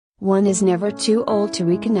One is never too old to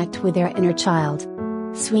reconnect with their inner child.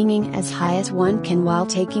 Swinging as high as one can while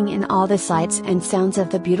taking in all the sights and sounds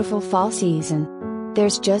of the beautiful fall season.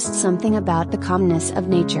 There's just something about the calmness of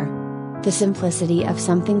nature. The simplicity of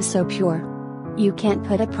something so pure. You can't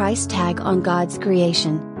put a price tag on God's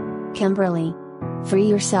creation. Kimberly. Free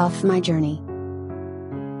yourself, my journey.